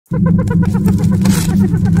Freddy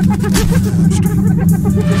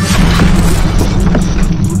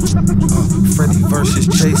versus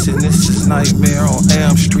Jason, this is Nightmare on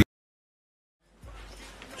Elm Street.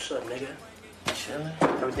 What's up, nigga? Chillin'?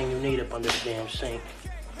 Everything you need up under the damn sink.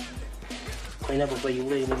 Clean up where you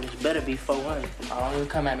live, nigga. This better be 400. Oh, don't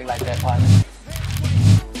come at me like that, partner.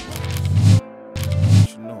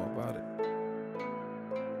 What you know about it?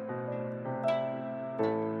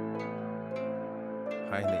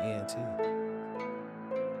 High in the ENT.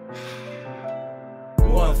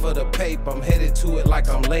 One for the Pape, I'm headed to it like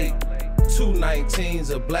I'm late. 2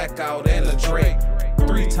 19s, a blackout and a Drake.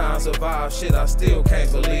 3 times survived, shit I still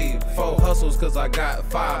can't believe. 4 hustles cause I got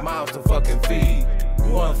 5 miles to fucking feed.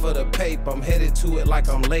 One for the Pape, I'm headed to it like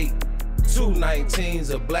I'm late. 2 19s,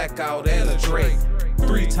 a blackout and a Drake.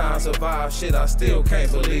 3 times survived, shit I still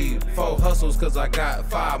can't believe. 4 hustles cause I got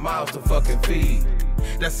 5 miles to fucking feed.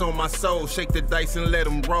 That's on my soul, shake the dice and let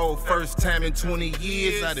them roll. First time in 20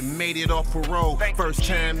 years, I done made it off parole. First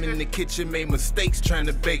time in the kitchen, made mistakes trying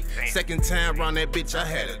to bake. Second time round that bitch, I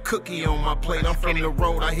had a cookie on my plate. I'm from the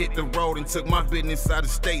road, I hit the road and took my business out of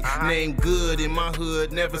state. Name good in my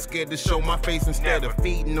hood, never scared to show my face. Instead of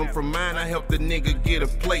feeding them from mine, I helped a nigga get a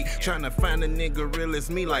plate. Trying to find a nigga real as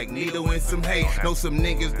me, like needle and some hate. Know some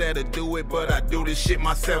niggas that'll do it, but I do this shit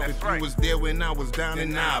myself. If you was there when I was down,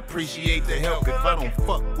 and I appreciate the help. If I don't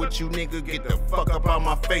fuck with you, nigga, get the fuck up out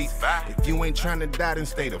my face. If you ain't trying to die, then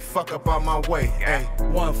stay the fuck up out my way. Hey.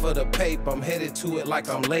 One for the Pape, I'm headed to it like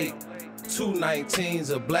I'm late. 2 19s,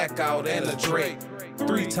 a blackout and a Drake.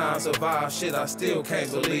 3 times survived, shit I still can't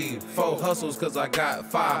believe. 4 hustles cause I got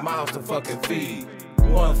 5 miles to fucking feed.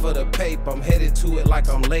 One for the Pape, I'm headed to it like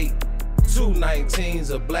I'm late. 2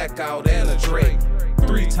 19s, a blackout and a Drake.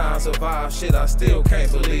 3 times survived, shit I still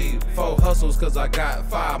can't believe. 4 hustles cause I got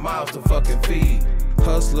 5 miles to fucking feed.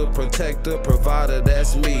 Hustler, protector, provider,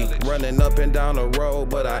 that's me. Running up and down the road,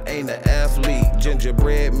 but I ain't an athlete.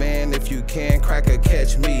 Gingerbread man, if you can, cracker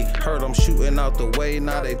catch me. Heard I'm shooting out the way,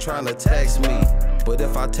 now they trying to tax me. But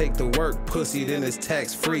if I take the work, pussy, then it's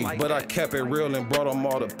tax free. But I kept it real and brought them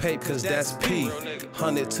all the Pape, cause that's P.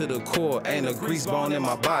 100 to the core, ain't a grease bone in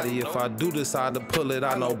my body. If I do decide to pull it,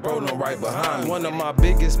 I know bro no right behind me. One of my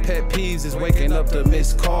biggest pet peeves is waking up to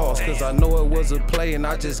missed calls, cause I know it was a play and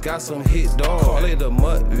I just got some hit dog. Call it a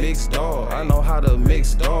mutt mixed dog, I know how to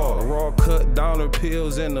mix dog. Raw cut downer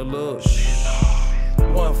pills and a little shh.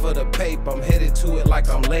 One for the Pape, I'm headed to it like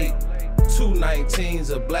I'm late. 2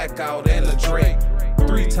 19s, a blackout and a Drake.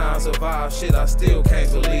 3 times survived, shit I still can't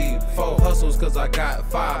believe. 4 hustles cause I got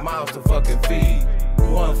 5 miles to fucking feed.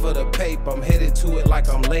 One for the Pape, I'm headed to it like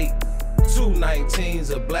I'm late. 2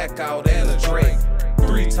 19s, a blackout and a Drake.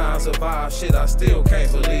 3 times survived, shit I still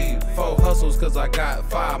can't believe. 4 hustles cause I got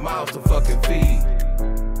 5 miles to fucking feed.